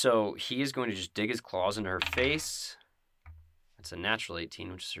 So he is going to just dig his claws into her face. That's a natural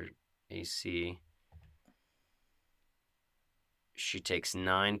 18, which is her AC. She takes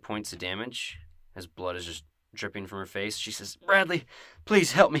 9 points of damage as blood is just dripping from her face. She says, Bradley,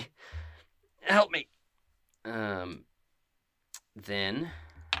 please help me. Help me. Then...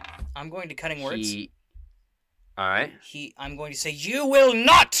 I'm going to Cutting Words. All right. I'm going to say, you will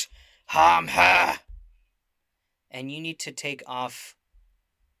not harm her. And you need to take off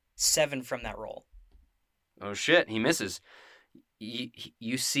 7 from that roll. Oh, shit. He misses.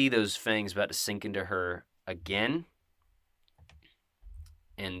 You see those fangs about to sink into her again.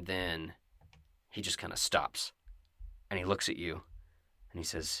 And then he just kind of stops. And he looks at you. And he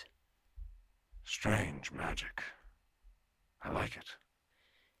says, Strange magic. I like it.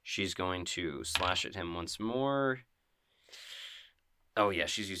 She's going to slash at him once more. Oh, yeah,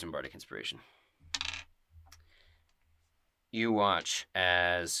 she's using Bardic Inspiration. You watch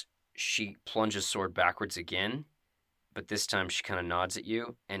as she plunges sword backwards again, but this time she kind of nods at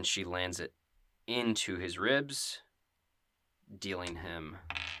you, and she lands it into his ribs, dealing him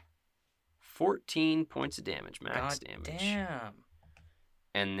 14 points of damage, max God damage. damn.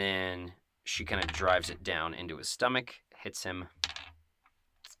 And then she kind of drives it down into his stomach, hits him,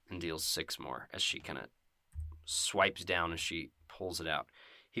 and deals 6 more as she kind of swipes down as she pulls it out.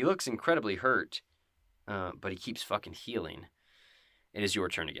 He looks incredibly hurt, but he keeps fucking healing. It is your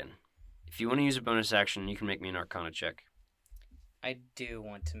turn again. If you want to use a bonus action, you can make me an Arcana check. I do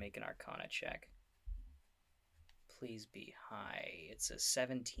want to make an Arcana check. Please be high. It's a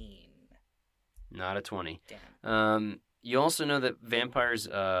 17. Not a 20. Damn. You also know that vampires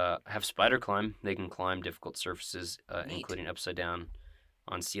have spider climb. They can climb difficult surfaces, Neat. including upside down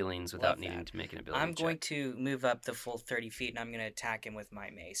on ceilings without Love needing that. to make an ability I'm going check. to move up the full 30 feet, and I'm going to attack him with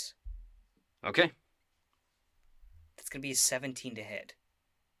my mace. Okay, That's going to be a 17 to hit.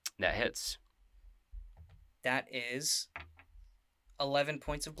 that hits. That is 11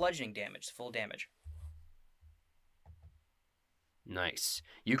 points of bludgeoning damage, full damage. Nice.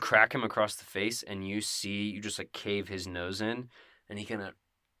 You crack him across the face, and you just like cave his nose in, and he kind of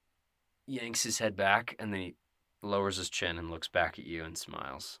yanks his head back, and then he lowers his chin and looks back at you and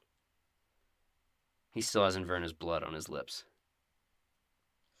smiles. He still has Inverna's blood on his lips.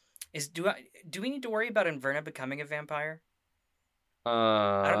 Do we need to worry about Inverna becoming a vampire?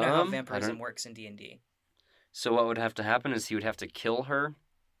 I I don't know how vampirism works in D&D. So what would have to happen is he would have to kill her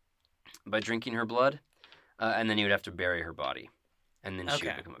by drinking her blood, and then he would have to bury her body, and then she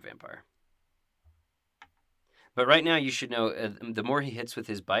would Okay. become a vampire. But right now, you should know the more he hits with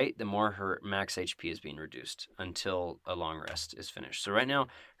his bite, the more her max HP is being reduced until a long rest is finished. So right now,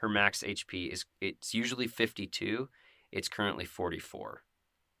 her max HP it's usually 52. It's currently 44.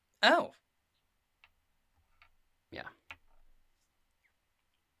 Oh. Yeah.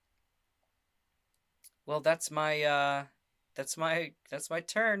 Well, that's my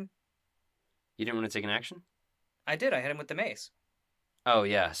turn. You didn't want to take an action? I did. I hit him with the mace. Oh,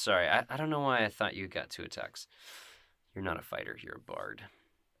 yeah, sorry. I don't know why I thought you got 2 attacks. You're not a fighter, you're a bard.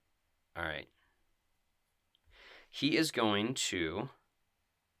 All right. He is going to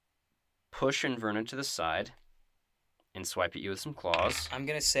push Inverna to the side and swipe at you with some claws. I'm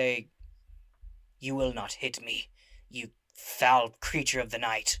going to say, "You will not hit me, you foul creature of the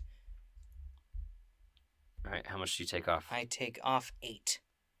night." All right, how much do you take off? I take off 8.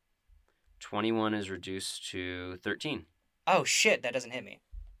 21 is reduced to 13. Oh, shit, that doesn't hit me.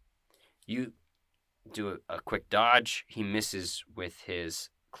 You do a quick dodge. He misses with his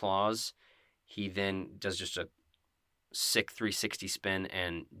claws. He then does just a sick 360 spin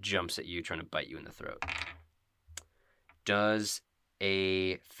and jumps at you, trying to bite you in the throat. Does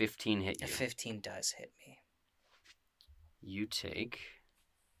a 15 hit A you? 15 does hit me. You take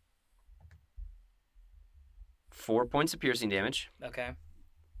 4 points of piercing damage, Okay.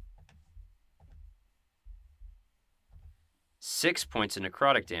 6 points of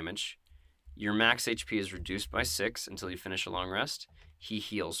necrotic damage. Your max HP is reduced by 6 until you finish a long rest. He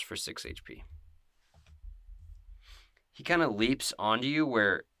heals for 6 HP. He kind of leaps onto you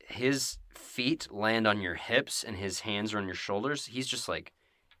where his feet land on your hips and his hands are on your shoulders. He's just like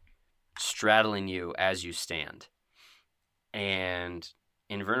straddling you as you stand. And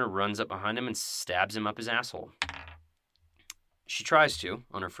Inverna runs up behind him and stabs him up his asshole. She tries to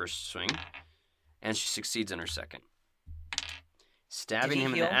on her first swing, and she succeeds on her second. Stabbing he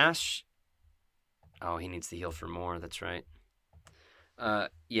him in heal? the ass. Oh, he needs to heal for more. That's right.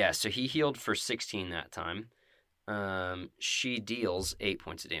 Yeah, so he healed for 16 that time. She deals 8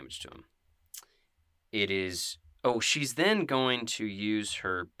 points of damage to him. It is... Oh, she's then going to use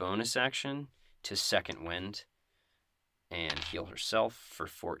her bonus action to second wind and heal herself for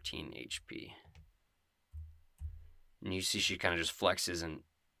 14 HP. And you see she kind of just flexes and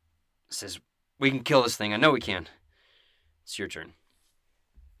says, "We can kill this thing. I know we can." It's your turn.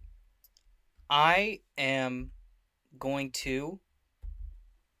 I am going to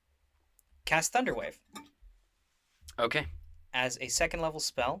cast Thunderwave Okay. as a second level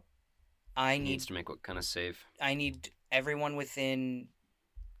spell. He needs to make what kind of save? I need everyone within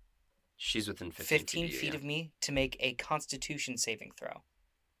She's within 15 15 feet, feet of me to make a Constitution saving throw.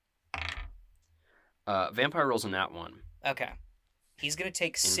 Vampire rolls in that one. Okay. He's going to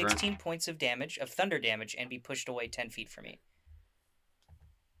take 16 points of damage, of thunder damage, and be pushed away 10 feet from me.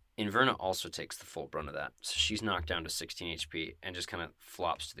 Inverna also takes the full brunt of that. So she's knocked down to 16 HP and just kind of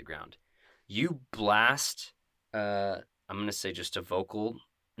flops to the ground. You blast, I'm going to say just a vocal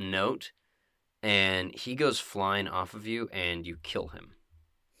note, and he goes flying off of you, and you kill him.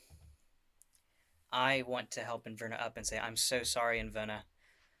 I want to help Inverna up and say, "I'm so sorry, Inverna.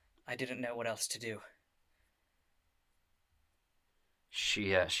 I didn't know what else to do."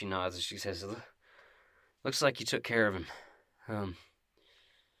 She nods and she says, "Looks like you took care of him.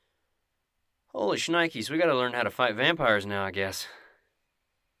 Holy shnikes, we gotta learn how to fight vampires now, I guess.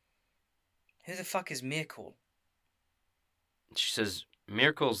 Who the fuck is Miracle? She says,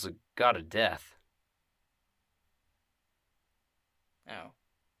 Miracle's the god of death. Oh.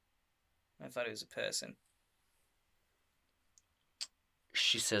 I thought it was a person.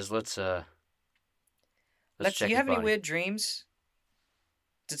 She says, let's Do check you his have any body. weird dreams?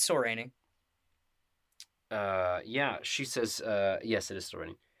 Is it still raining? Yeah, she says, yes, it is still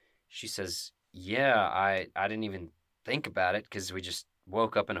raining. She says, yeah, I didn't even think about it because we just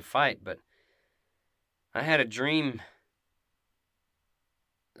woke up in a fight, but I had a dream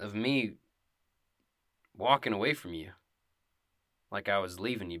of me walking away from you, like I was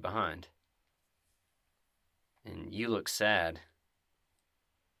leaving you behind. And you looked sad,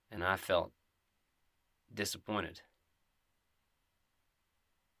 and I felt disappointed.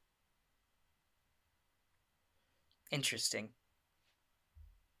 Interesting.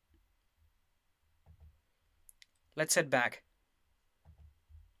 Let's head back.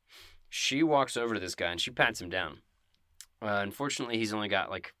 She walks over to this guy and she pats him down. Unfortunately, he's only got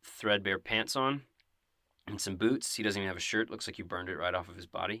like threadbare pants on and some boots. He doesn't even have a shirt. Looks like you burned it right off of his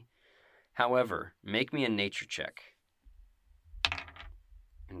body. However, make me a nature check.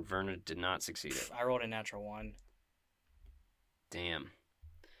 And Verna did not succeed it. I rolled a natural 1. Damn.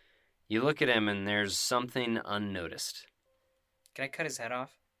 You look at him and there's something unnoticed. Can I cut his head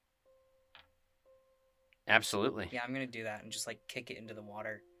off? Absolutely. Yeah, I'm gonna do that and just like kick it into the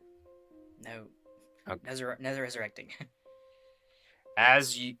water. No. Okay. Nether resurrecting.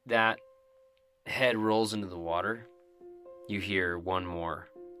 As that head rolls into the water, you hear one more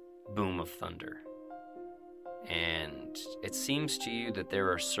boom of thunder. And it seems to you that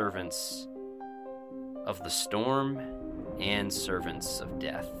there are servants of the storm and servants of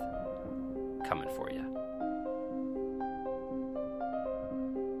death coming for you.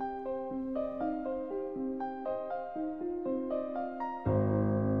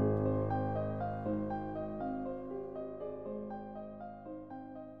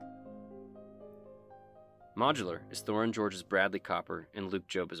 Modular is Thorin George's Bradley Copper and Luke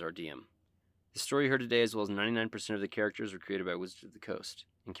Job as our DM. The story you heard today, as well as 99% of the characters, were created by Wizards of the Coast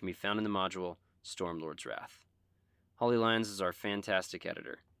and can be found in the module Stormlord's Wrath. Holly Lyons is our fantastic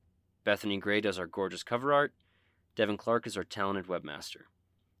editor. Bethany Gray does our gorgeous cover art. Devin Clark is our talented webmaster.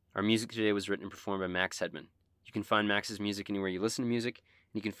 Our music today was written and performed by Max Hedman. You can find Max's music anywhere you listen to music,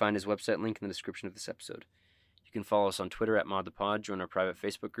 and you can find his website link in the description of this episode. You can follow us on Twitter at ModThePod, join our private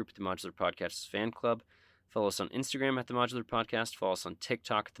Facebook group at the Modular Podcast's Fan Club, follow us on Instagram at The Modular Podcast, follow us on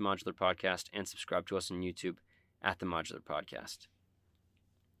TikTok at The Modular Podcast, and subscribe to us on YouTube at The Modular Podcast.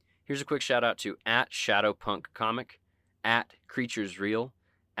 Here's a quick shout out to at Shadowpunk Comic, at Creatures Real,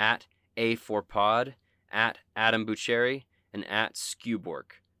 at A4Pod, at Adam Bucheri, and at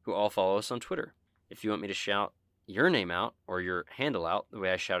Skewbork, who all follow us on Twitter. If you want me to shout your name out or your handle out the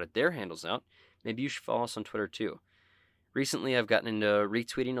way I shouted their handles out, maybe you should follow us on Twitter too. Recently, I've gotten into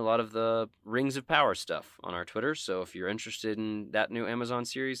retweeting a lot of the Rings of Power stuff on our Twitter, so if you're interested in that new Amazon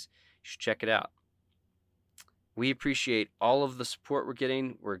series, you should check it out. We appreciate all of the support we're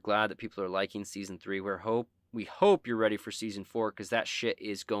getting. We're glad that people are liking Season 3. We hope you're ready for Season 4, because that shit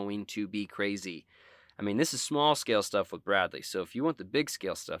is going to be crazy. I mean, this is small-scale stuff with Bradley, so if you want the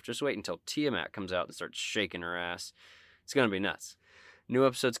big-scale stuff, just wait until Tiamat comes out and starts shaking her ass. It's going to be nuts. New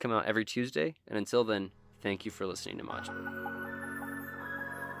episodes come out every Tuesday, and until then, thank you for listening to Modular.